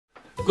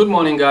Good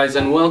morning guys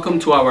and welcome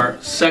to our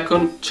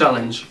second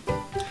challenge.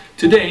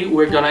 Today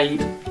we're gonna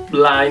eat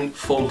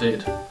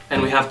blindfolded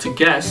and we have to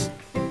guess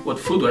what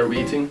food we're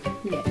eating.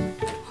 Yeah.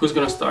 Who's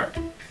gonna start?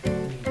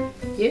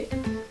 You?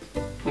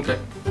 Okay.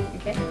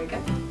 Okay, here we go.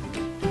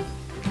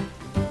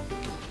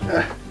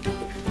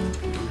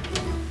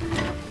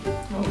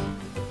 Oh.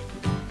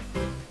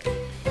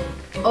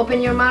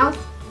 Open your mouth.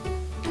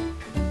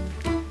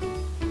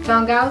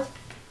 Tongue out.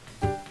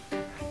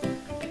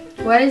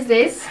 What is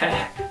this?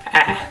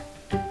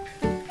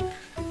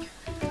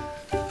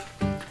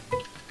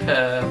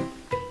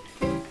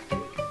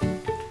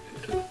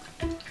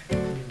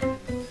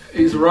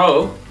 Is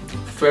raw.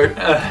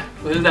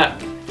 What is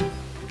that?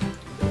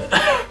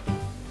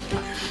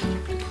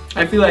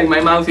 I feel like my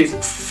mouth is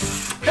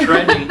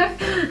shredding.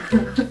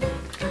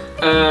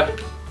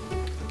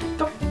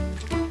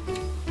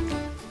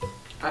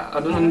 I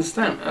don't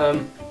understand.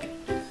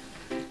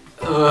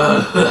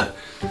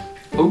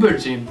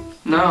 Aubergine.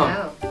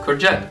 No.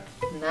 Courgette.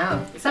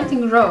 No.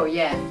 Something raw,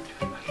 yeah.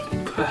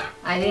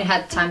 I didn't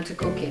have time to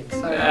cook it,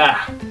 sorry. I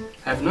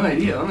have no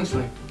idea,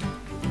 honestly.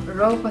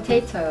 Raw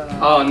potato.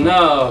 Oh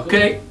no.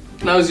 Okay,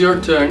 now it's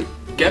your turn.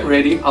 Get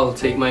ready, I'll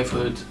take my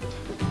food.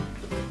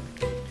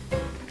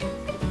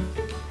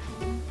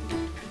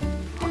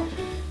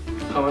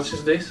 How much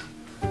is this?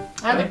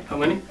 Okay, how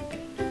many?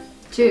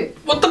 2.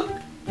 What the?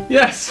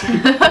 Yes!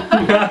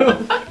 No.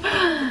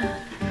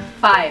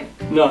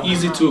 5. No.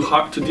 Easy to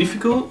hard to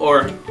difficult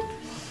or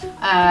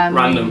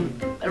random?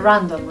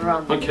 Random.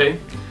 Okay.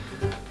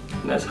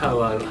 That's how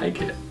I like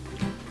it.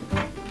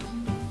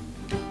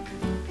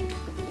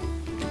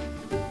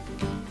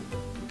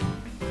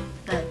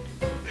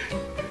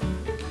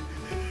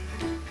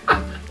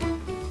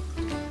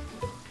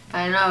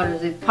 I know,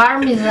 is it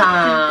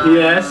Parmesan?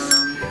 Yes,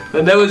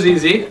 but that was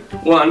easy.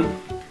 1.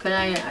 Can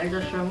I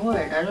just remove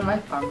it? I don't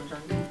like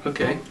Parmesan.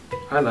 Okay,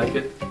 I like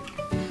it.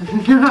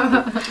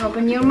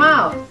 Open your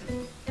mouth.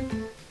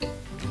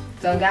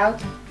 Tongue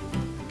out.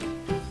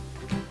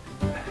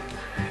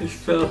 It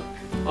felt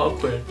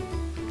awkward.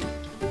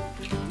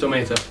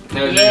 Tomato.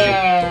 That was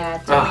Yeah,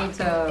 easy.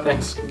 tomato.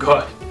 Thanks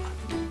God.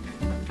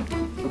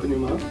 Open your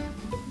mouth.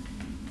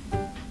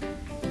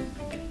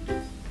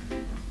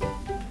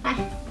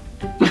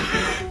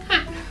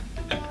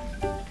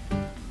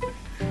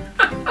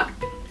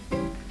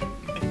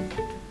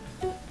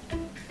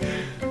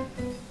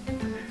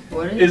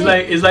 What is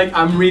It's like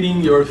I'm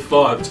reading your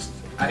thoughts.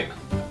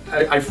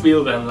 I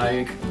feel them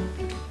like.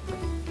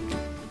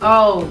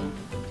 Oh,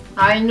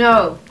 I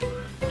know.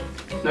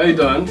 No, you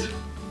don't.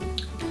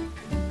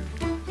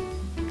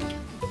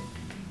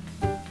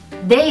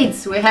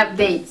 Dates. We have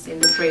dates in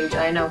the fridge.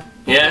 I know.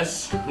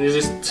 Yes, this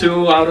is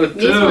 2 out of 2.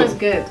 This was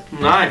good.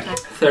 Nice.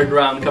 Third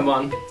round, come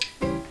on.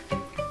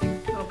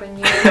 Open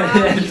your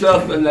mouth. It's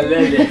open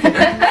already.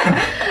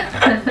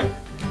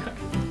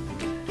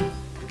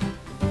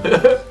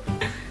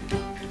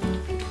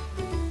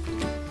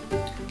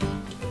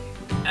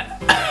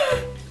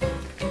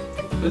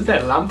 What's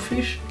that,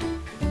 lumpfish?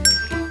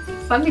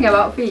 Something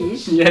about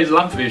fish. Yeah, it's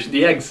lumpfish,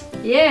 the eggs.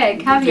 Yeah,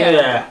 caviar.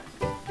 Yeah.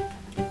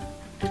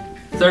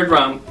 Third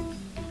round.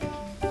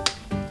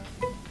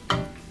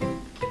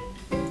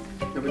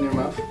 Open your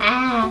mouth.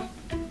 Ah.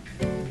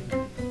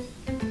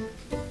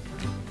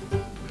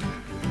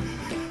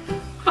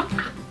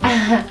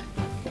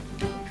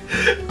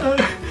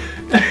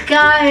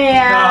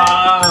 Caviar.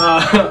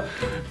 Ah,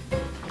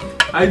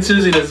 I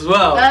choose it as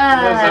well.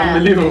 That's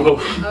unbelievable.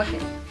 Okay.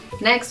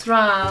 Next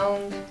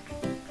round.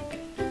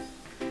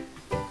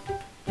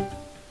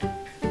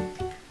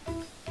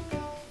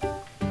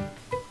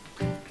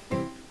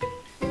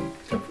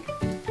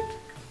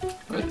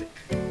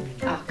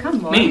 Oh,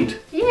 come on. Mint.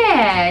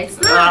 Yeah, it's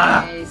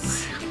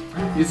nice.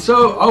 It's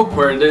so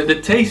awkward. The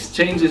taste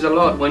changes a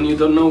lot when you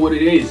don't know what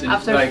it is. It's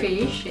After like...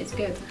 fish, it's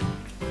good.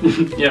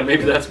 Yeah,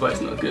 maybe that's why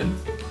it's not good.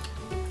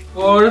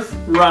 Fourth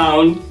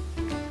round.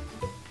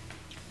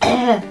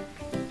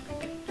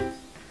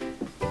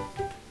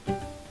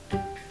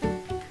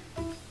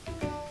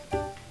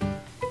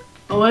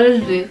 What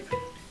is this?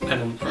 I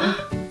don't know.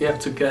 You have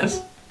to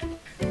guess.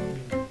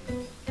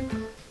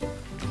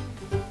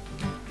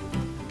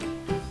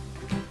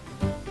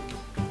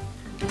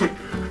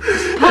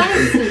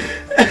 Spicy.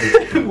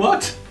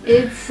 What?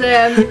 It's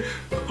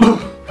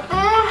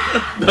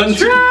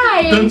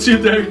Don't you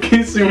dare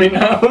kiss me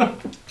now.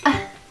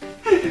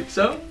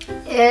 So?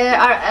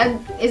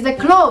 It's the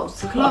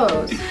close.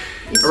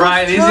 It's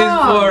Right, so this is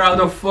strong. 4 out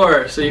of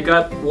 4, so you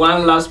got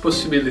one last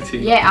possibility.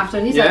 Yeah,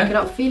 after this Yeah? I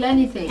cannot feel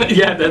anything.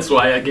 Yeah, that's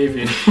why I gave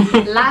you.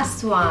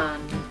 Last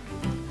one.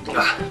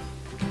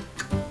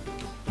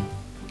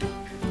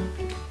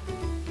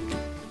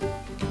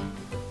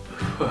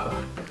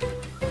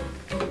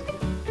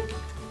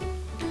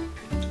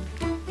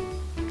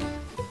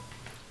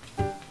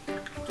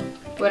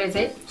 What is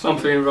it?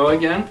 Something raw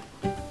again.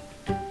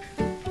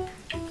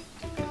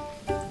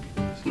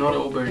 It's not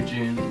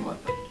aubergine. What?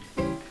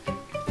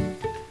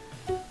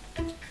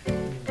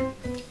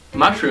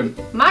 Mushroom.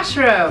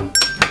 Mushroom.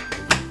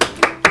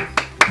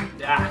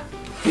 Yeah.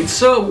 It's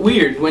so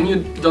weird when you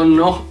don't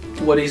know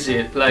what is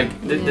it.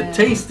 Like the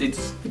taste, it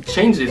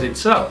changes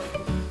itself.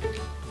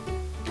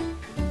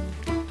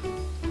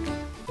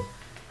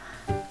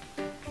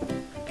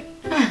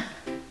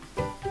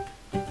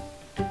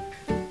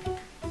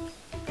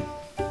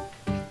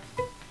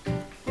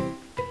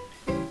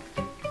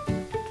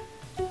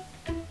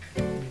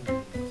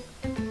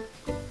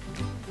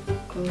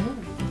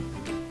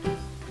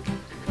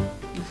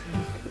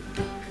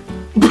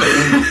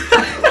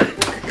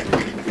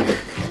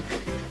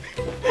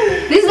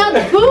 This is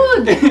not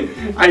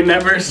food! I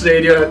never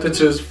said you had to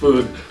choose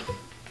food.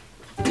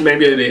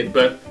 Maybe I did,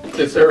 but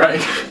it's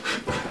alright.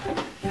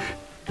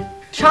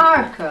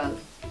 Charcoal.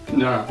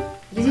 No.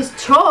 This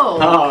is troll.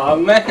 Oh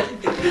man.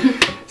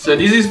 So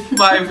this is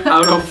 5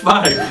 out of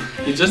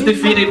 5. You just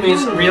defeated me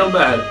real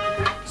bad.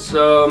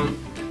 So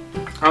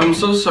I'm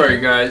so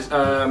sorry guys.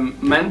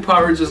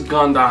 Manpower just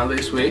gone down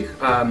this week.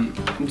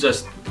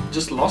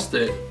 Just lost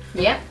it.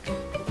 Yep.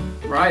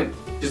 Right.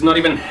 It's not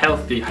even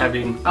healthy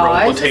having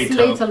raw Oh,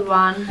 potato. it's a little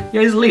one.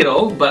 Yeah, it's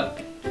little,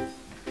 but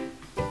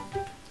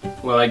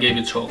well, I gave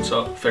you chalk,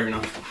 so fair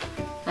enough.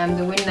 I'm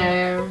the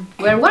winner.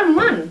 We're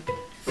 1-1.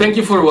 Thank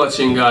you for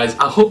watching guys,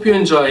 I hope you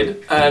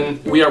enjoyed,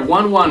 and we are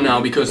 1-1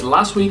 now because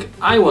last week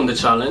I won the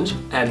challenge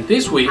and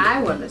this week I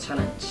won the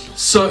challenge.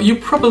 So you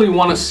probably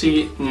want to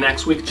see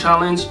next week's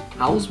challenge.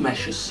 I'll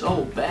smash you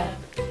so bad.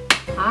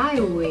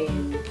 I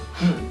win.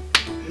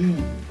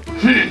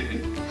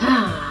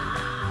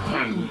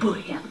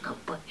 Booyah.